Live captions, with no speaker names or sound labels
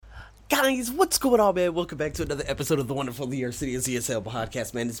Guys, what's going on, man? Welcome back to another episode of the wonderful New York City ZSL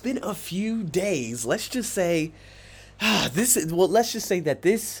podcast, man. It's been a few days. Let's just say let's just say that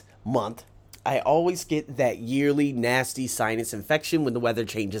this month I always get that yearly nasty sinus infection when the weather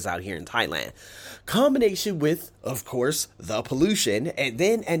changes out here in Thailand. Combination with, of course, the pollution, and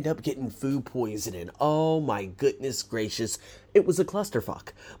then end up getting food poisoning. Oh my goodness gracious. It was a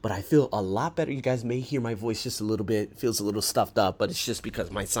clusterfuck, but I feel a lot better. You guys may hear my voice just a little bit. It feels a little stuffed up, but it's just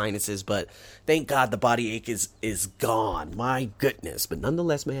because my sinuses. But thank God the body ache is gone. My goodness. But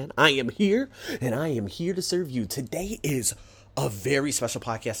nonetheless, man, I am here, and I am here to serve you. Today is a very special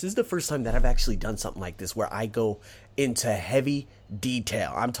podcast. This is the first time that I've actually done something like this where I go into heavy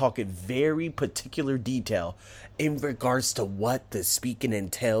detail. I'm talking very particular detail in regards to what the speaking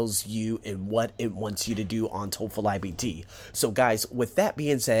entails you and what it wants you to do on TOEFL iBT. So guys, with that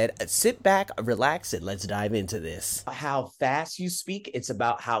being said, sit back, relax, and let's dive into this. How fast you speak, it's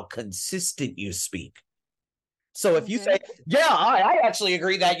about how consistent you speak. So if you say, yeah, I actually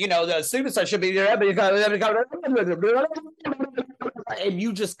agree that, the students should be there, and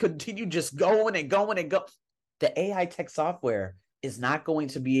you just continue just going and going and go, the AI tech software is not going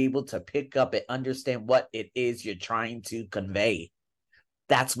to be able to pick up and understand what it is you're trying to convey.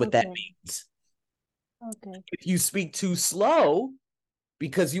 That's what that means. Okay. If you speak too slow,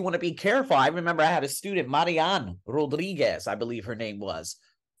 because you want to be careful. I remember I had a student, Marianne Rodriguez, I believe her name was,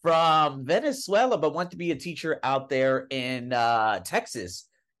 from Venezuela, but wanted to be a teacher out there in Texas.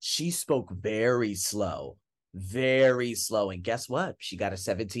 She spoke very slow. And guess what? She got a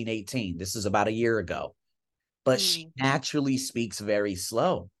 17-18. This is about a year ago. But she naturally speaks very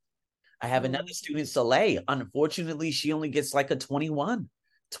slow. I have another student, Soleil. Unfortunately, she only gets like a 21,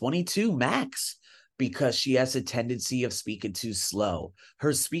 22 max because she has a tendency of speaking too slow.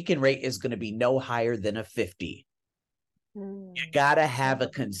 Her speaking rate is going to be no higher than a 50. You gotta have a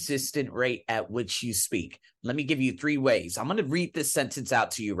consistent rate at which you speak. Let me give you 3 ways. I'm going to read this sentence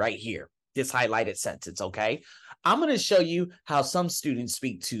out to you right here. This highlighted sentence, okay? I'm going to show you how some students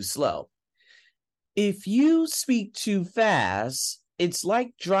speak too slow. If you speak too fast, it's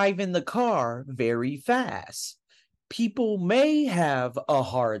like driving the car very fast. People may have a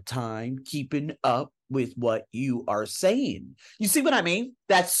hard time keeping up with what you are saying. You see what I mean?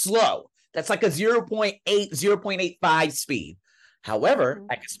 That's slow. That's like a 0.8, 0.85 speed. However,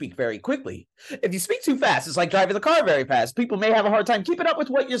 I can speak very quickly. If you speak too fast, it's like driving the car very fast. People may have a hard time keeping up with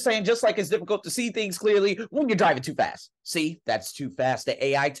what you're saying, just like it's difficult to see things clearly when you're driving too fast. See, that's too fast. The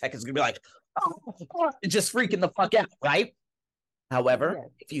AI tech is going to be like, oh, just freaking the fuck out, right? However,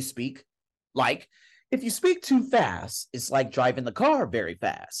 if you speak too fast, it's like driving the car very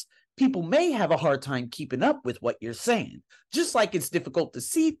fast. People may have a hard time keeping up with what you're saying, just like it's difficult to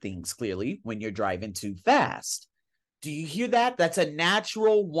see things clearly when you're driving too fast. Do you hear that? That's a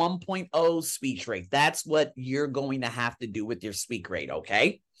natural 1.0 speech rate. That's what you're going to have to do with your speak rate,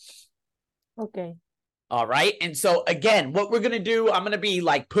 okay? Okay. All right. And so, again, what we're going to do, I'm going to be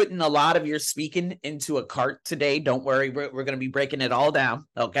like putting a lot of your speaking into a cart today. Don't worry. We're going to be breaking it all down,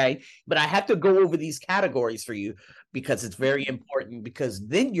 okay? But I have to go over these categories for you because it's very important, because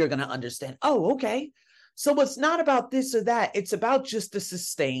then you're going to understand, oh, okay. So it's not about this or that. It's about just the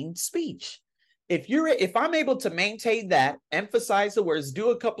sustained speech. If I'm able to maintain that, emphasize the words,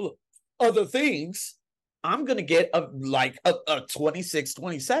 do a couple of other things, I'm going to get a 26,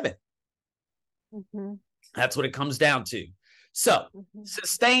 27. That's what it comes down to. So,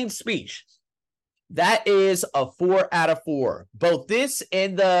 sustained speech, that is a 4 out of 4. Both this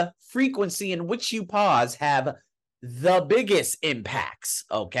and the frequency in which you pause have the biggest impacts,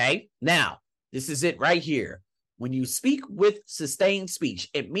 okay? Now, this is it right here. When you speak with sustained speech,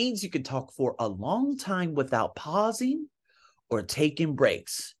 it means you can talk for a long time without pausing or taking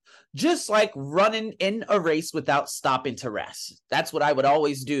breaks. Just like running in a race without stopping to rest. That's what I would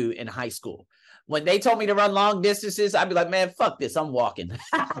always do in high school. When they told me to run long distances, I'd be like, man, fuck this, I'm walking.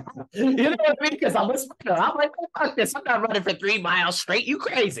 You know what I mean? Because I'm a sprinter. I'm like, fuck this, I'm not running for 3 miles straight. You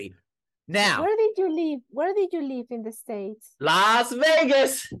crazy. Now, where did you live? Where did you live in the States? Las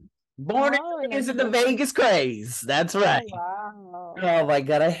Vegas. Born in the Vegas craze. That's right. Oh, wow. Oh my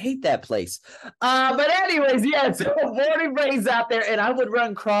God, I hate that place. But anyways, yeah, so born and raised out there, and I would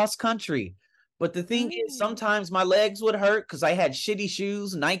run cross country. But the thing is, sometimes my legs would hurt because I had shitty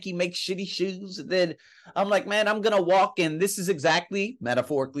shoes. Nike makes shitty shoes. And then I'm like, man, I'm going to walk in. This is exactly,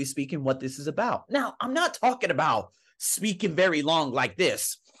 metaphorically speaking, what this is about. Now, I'm not talking about speaking very long like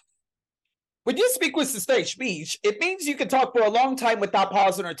this. When you speak with sustained speech, it means you can talk for a long time without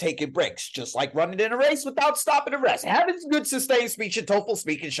pausing or taking breaks, just like running in a race without stopping to rest. Having good sustained speech and TOEFL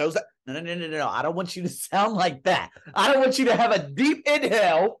speaking shows that, no. I don't want you to sound like that. I don't want you to have a deep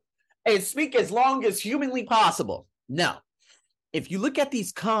inhale and speak as long as humanly possible. No. If you look at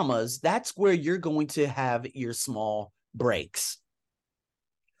these commas, that's where you're going to have your small breaks.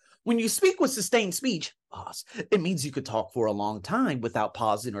 When you speak with sustained speech, pause, it means you could talk for a long time without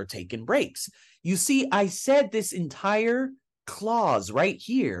pausing or taking breaks. You see, I said this entire clause right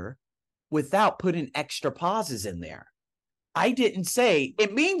here without putting extra pauses in there. I didn't say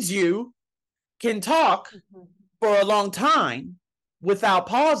it means you can talk for a long time without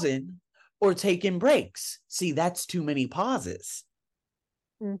pausing or taking breaks. See, that's too many pauses.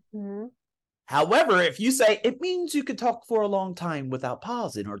 Mm-hmm. However, if you say it means you could talk for a long time without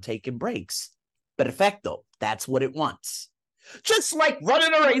pausing or taking breaks, perfecto, that's what it wants. Just like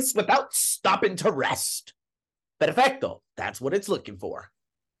running a race without stopping to rest. Perfecto, that's what it's looking for.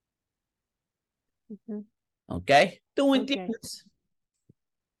 Mm-hmm. Okay? Doing Okay. this.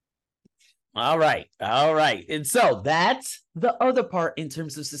 All right. All right. And so that's the other part in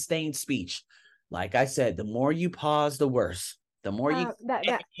terms of sustained speech. Like I said, the more you pause, the worse. The more you.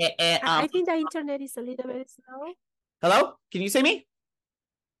 I think the internet is a little bit slow. Hello? Can you see me?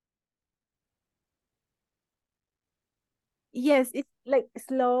 Yes, it's like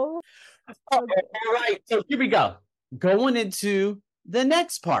slow. Oh, all right. So here we go. Going into the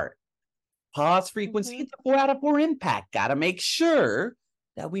next part. Pause frequency, Mm-hmm. the 4 out of 4 impact. Got to make sure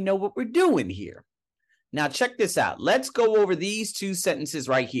that we know what we're doing here. Now, check this out. Let's go over these two sentences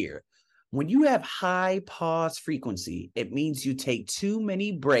right here. When you have high pause frequency, it means you take too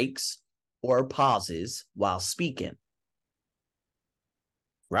many breaks or pauses while speaking.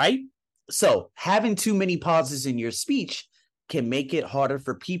 Right? So, having too many pauses in your speech can make it harder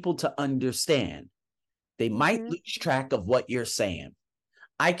for people to understand. They might lose track of what you're saying.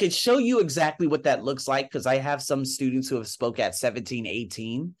 I could show you exactly what that looks like because I have some students who have spoke at 17,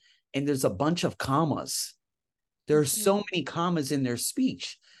 18, and there's a bunch of commas. There are so many commas in their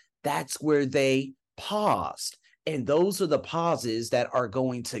speech. That's where they paused. And those are the pauses that are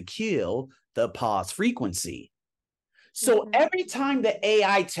going to kill the pause frequency. So every time the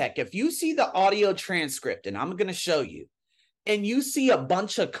AI tech, if you see the audio transcript, and I'm going to show you, and you see a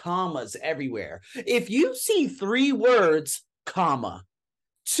bunch of commas everywhere, if you see 3 words, comma,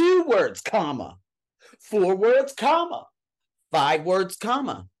 2 words, comma, 4 words, comma, 5 words,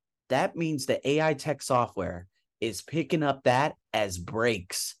 comma, that means the AI tech software is picking up that as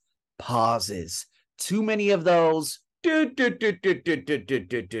breaks, pauses. Too many of those. ¿Tú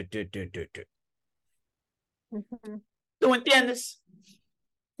entiendes?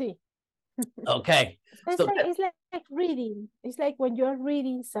 Sí. Okay. It's like reading. It's like when you're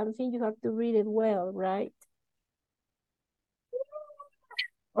reading something, you have to read it well, right?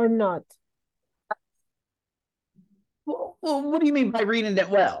 Or not? Well, what do you mean by reading it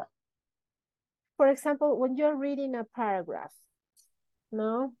well? For example, when you're reading a paragraph,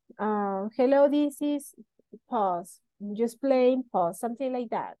 no? Hello, this is pause. Just plain pause, something like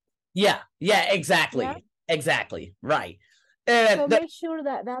that. Yeah, exactly. Yeah? Exactly. Right. So make sure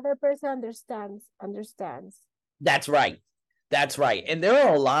that the other person understands. That's right. That's right. And there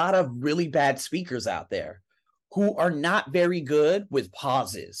are a lot of really bad speakers out there who are not very good with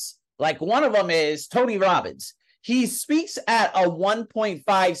pauses. Like one of them is Tony Robbins. He speaks at a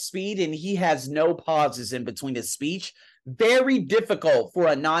 1.5 speed and he has no pauses in between his speech. Very difficult for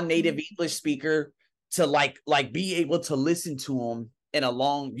a non-native English speaker to like be able to listen to him in a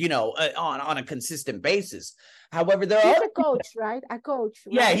long, on a consistent basis. However, he's a coach, right? A coach.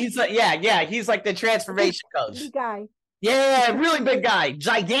 Yeah, right? He's like the transformation coach. Big guy. Yeah, really big guy.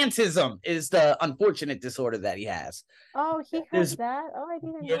 Gigantism is the unfortunate disorder that he has. Oh, he has that? Oh, I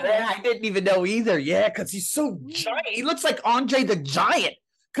didn't know. Yeah, I didn't even know either. Yeah, because he's so giant. He looks like Andre the Giant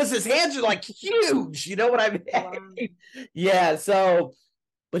because his hands are like huge. You know what I mean? Wow. Yeah, so,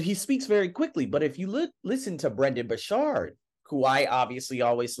 but he speaks very quickly. But if you listen to Brendan Bouchard, who I obviously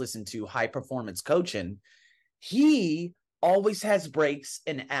always listen to, high performance coaching, he always has breaks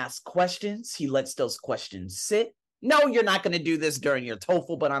and asks questions. He lets those questions sit. No, you're not going to do this during your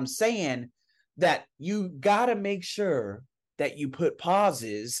TOEFL, but I'm saying that you got to make sure that you put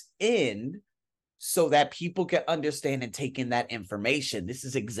pauses in so that people can understand and take in that information. This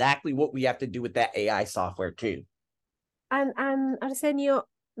is exactly what we have to do with that AI software too. And Arsenio,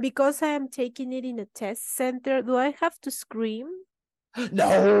 because I am taking it in a test center, do I have to scream?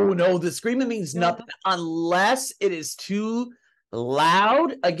 No, the screaming means nothing unless it is too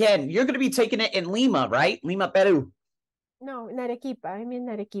loud. Again, you're going to be taking it in Lima, right? Lima, Peru. No, in Arequipa. I'm in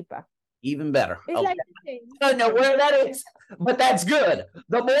Arequipa. Even better. It's like the same. I don't know where that is, but that's good.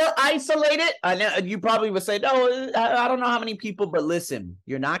 The more isolated, I know you probably would say, no, I don't know how many people, but listen,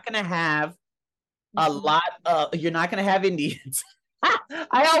 you're not going to have a lot. You're not going to have Indians.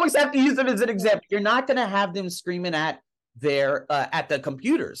 I always have to use them as an example. You're not going to have them screaming at the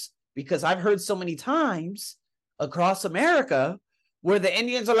computers, because I've heard so many times across America where the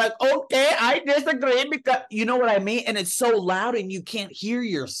Indians are like, okay, I disagree because you know what I mean? And it's so loud and you can't hear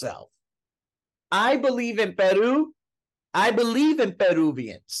yourself. I believe in Peru. I believe in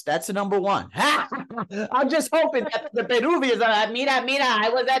Peruvians. That's the number one. I'm just hoping that the Peruvians are like, mira, I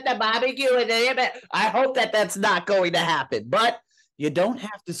was at the barbecue. I hope that that's not going to happen. But you don't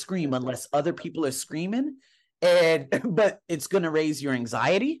have to scream unless other people are screaming. But it's going to raise your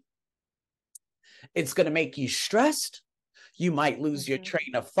anxiety. It's going to make you stressed. You might lose your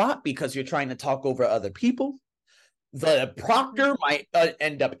train of thought because you're trying to talk over other people. The proctor might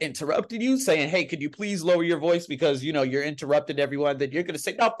end up interrupting you, saying, hey, could you please lower your voice because, you know, you're interrupting everyone. Then you're going to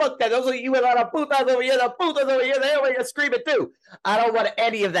say, no, fuck that. Those are you and the putas over here, the putas over here. They're over here screaming too. I don't want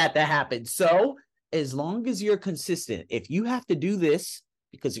any of that to happen. So as long as you're consistent, if you have to do this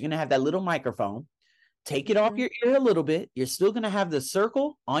because you're going to have that little microphone, take it off your ear a little bit. You're still going to have the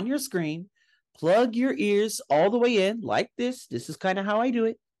circle on your screen. Plug your ears all the way in like this. This is kind of how I do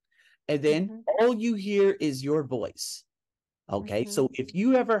it. And then all you hear is your voice. Okay. So if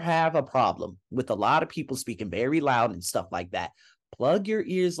you ever have a problem with a lot of people speaking very loud and stuff like that, plug your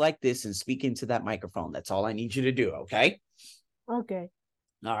ears like this and speak into that microphone. That's all I need you to do. Okay. Okay.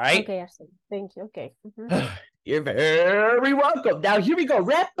 All right. Okay, Arsen. Thank you. Okay. You're very welcome. Now here we go.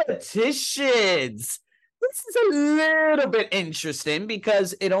 Repetitions. This is a little bit interesting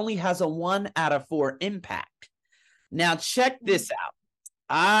because it only has a 1 out of 4 impact. Now check this out.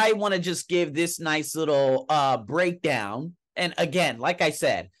 I want to just give this nice little breakdown. And again, like I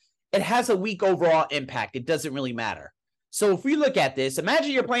said, it has a weak overall impact. It doesn't really matter. So if we look at this,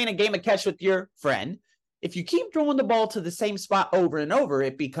 imagine you're playing a game of catch with your friend. If you keep throwing the ball to the same spot over and over,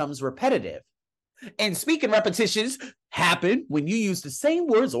 it becomes repetitive. And speaking repetitions happen when you use the same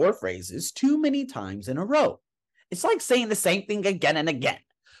words or phrases too many times in a row. It's like saying the same thing again and again.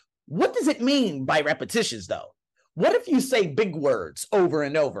 What does it mean by repetitions, though? What if you say big words over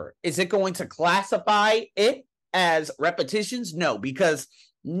and over? Is it going to classify it as repetitions? No, because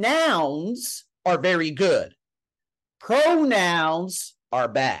nouns are very good. Pronouns are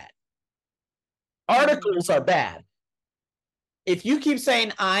bad. Articles are bad. If you keep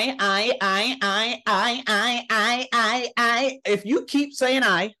saying I, if you keep saying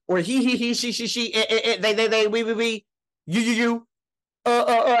I, or he, she, they, we, you,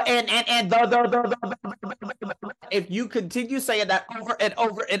 and the, if you continue saying that over and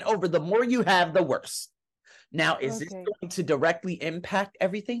over and over, the more you have, the worse. Now, is this going to directly impact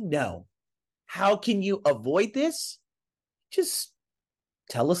everything? No. How can you avoid this? Just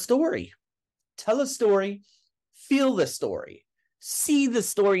tell a story. Tell a story. Feel the story. See the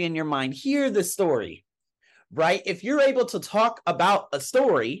story in your mind. Hear the story, right? If you're able to talk about a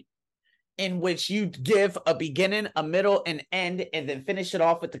story in which you give a beginning, a middle, an end, and then finish it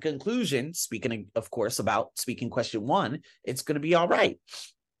off with the conclusion, speaking, of course, about speaking question 1, it's going to be all right.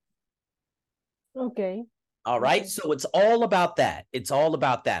 Okay. All right. So it's all about that. It's all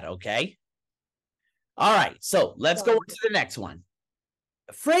about that. Okay. All right. So let's go to the next one.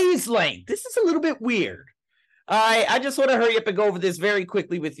 Phrase length. This is a little bit weird. All right. I just want to hurry up and go over this very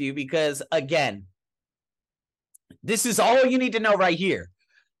quickly with you because, again, this is all you need to know right here.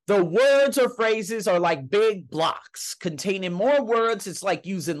 The words or phrases are like big blocks containing more words. It's like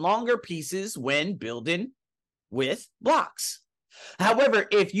using longer pieces when building with blocks. However,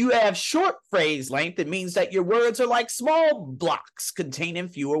 if you have short phrase length, it means that your words are like small blocks containing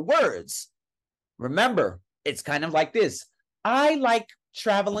fewer words. Remember, it's kind of like this. I like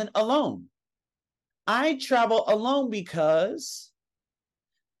traveling alone. I travel alone because,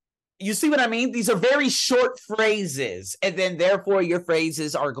 you see what I mean? These are very short phrases, and then therefore your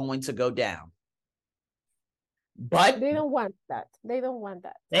phrases are going to go down. But they don't want that. They don't want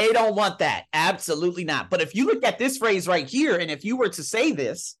that. They don't want that. Absolutely not. But if you look at this phrase right here, and if you were to say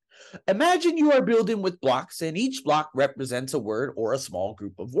this, imagine you are building with blocks, and each block represents a word or a small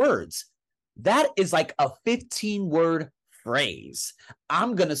group of words. That is like a 15-word phrase.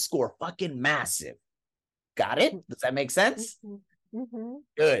 I'm going to score fucking massive. Got it? Does that make sense?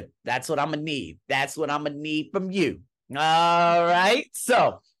 Good. That's what I'm going to need. That's what I'm going to need from you. All right.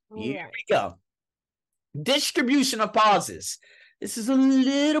 So here we go. Distribution of pauses. This is a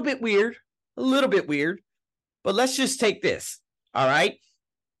little bit weird, but let's just take this. All right.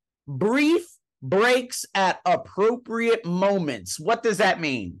 Brief breaks at appropriate moments. What does that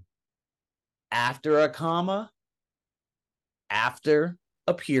mean? After a comma, after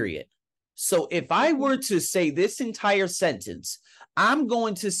a period. So if I were to say this entire sentence, I'm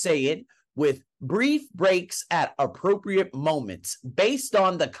going to say it with brief breaks at appropriate moments based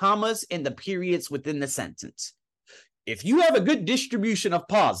on the commas and the periods within the sentence. If you have a good distribution of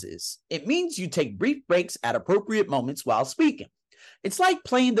pauses, it means you take brief breaks at appropriate moments while speaking. It's like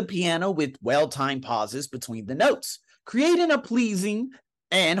playing the piano with well-timed pauses between the notes, creating a pleasing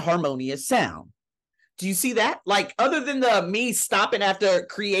and harmonious sound. Do you see that? Like, other than the me stopping after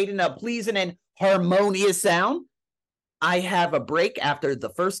creating a pleasing and harmonious sound, I have a break after the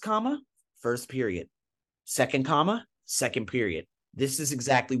first comma, first period, second comma, second period. This is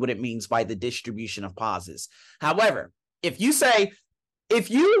exactly what it means by the distribution of pauses. However, if you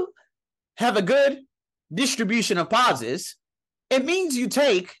have a good distribution of pauses, it means you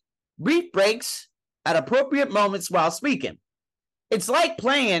take brief breaks at appropriate moments while speaking. It's like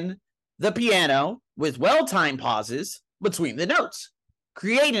playing the piano with well-timed pauses between the notes,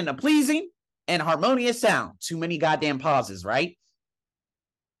 creating a pleasing and harmonious sound. Too many goddamn pauses, right?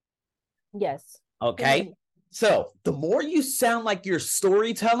 Yes. Okay. So the more you sound like you're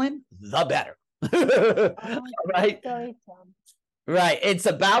storytelling, the better. Right? Right. It's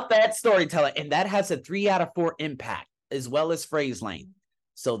about that storytelling, and that has a 3 out of 4 impact as well as phrase length.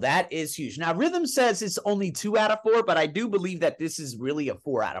 So that is huge. Now, rhythm says it's only 2 out of 4, but I do believe that this is really a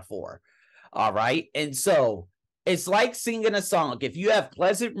 4 out of 4. All right. And so it's like singing a song. If you have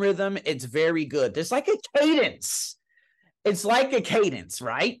pleasant rhythm, it's very good. There's like a cadence. It's like a cadence,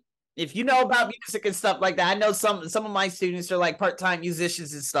 right? If you know about music and stuff like that, I know some of my students are like part-time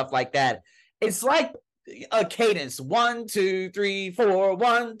musicians and stuff like that. It's like a cadence. 1, 2, 3, 4,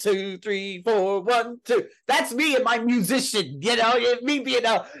 1, 2, 3, 4, 1, 2. That's me and my musician, me being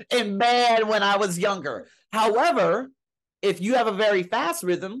in band when I was younger. However, if you have a very fast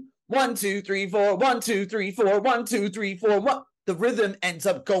rhythm, 1, 2, 3, 4, 1, 2, 3, 4, 1, 2, 3, 4, 1, the rhythm ends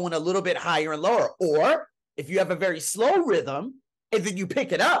up going a little bit higher and lower. Or if you have a very slow rhythm, and then you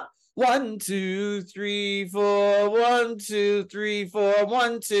pick it up, 1, 2, 3, 4, 1, 2, 3, 4,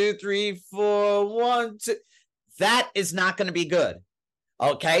 1, 2, 3, 4, 1, 2. That is not going to be good.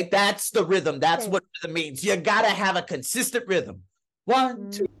 Okay, that's the rhythm. That's what rhythm means. You got to have a consistent rhythm.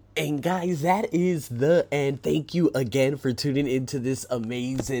 1, 2. And guys, that is the end. Thank you again for tuning into this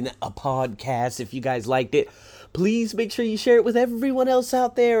amazing podcast. If you guys liked it, please make sure you share it with everyone else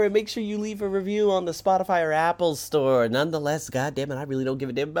out there, and make sure you leave a review on the Spotify or Apple store. Nonetheless, goddammit, I really don't give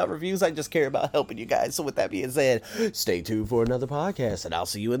a damn about reviews. I just care about helping you guys. So with that being said, stay tuned for another podcast, and I'll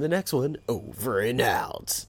see you in the next one. Over and out.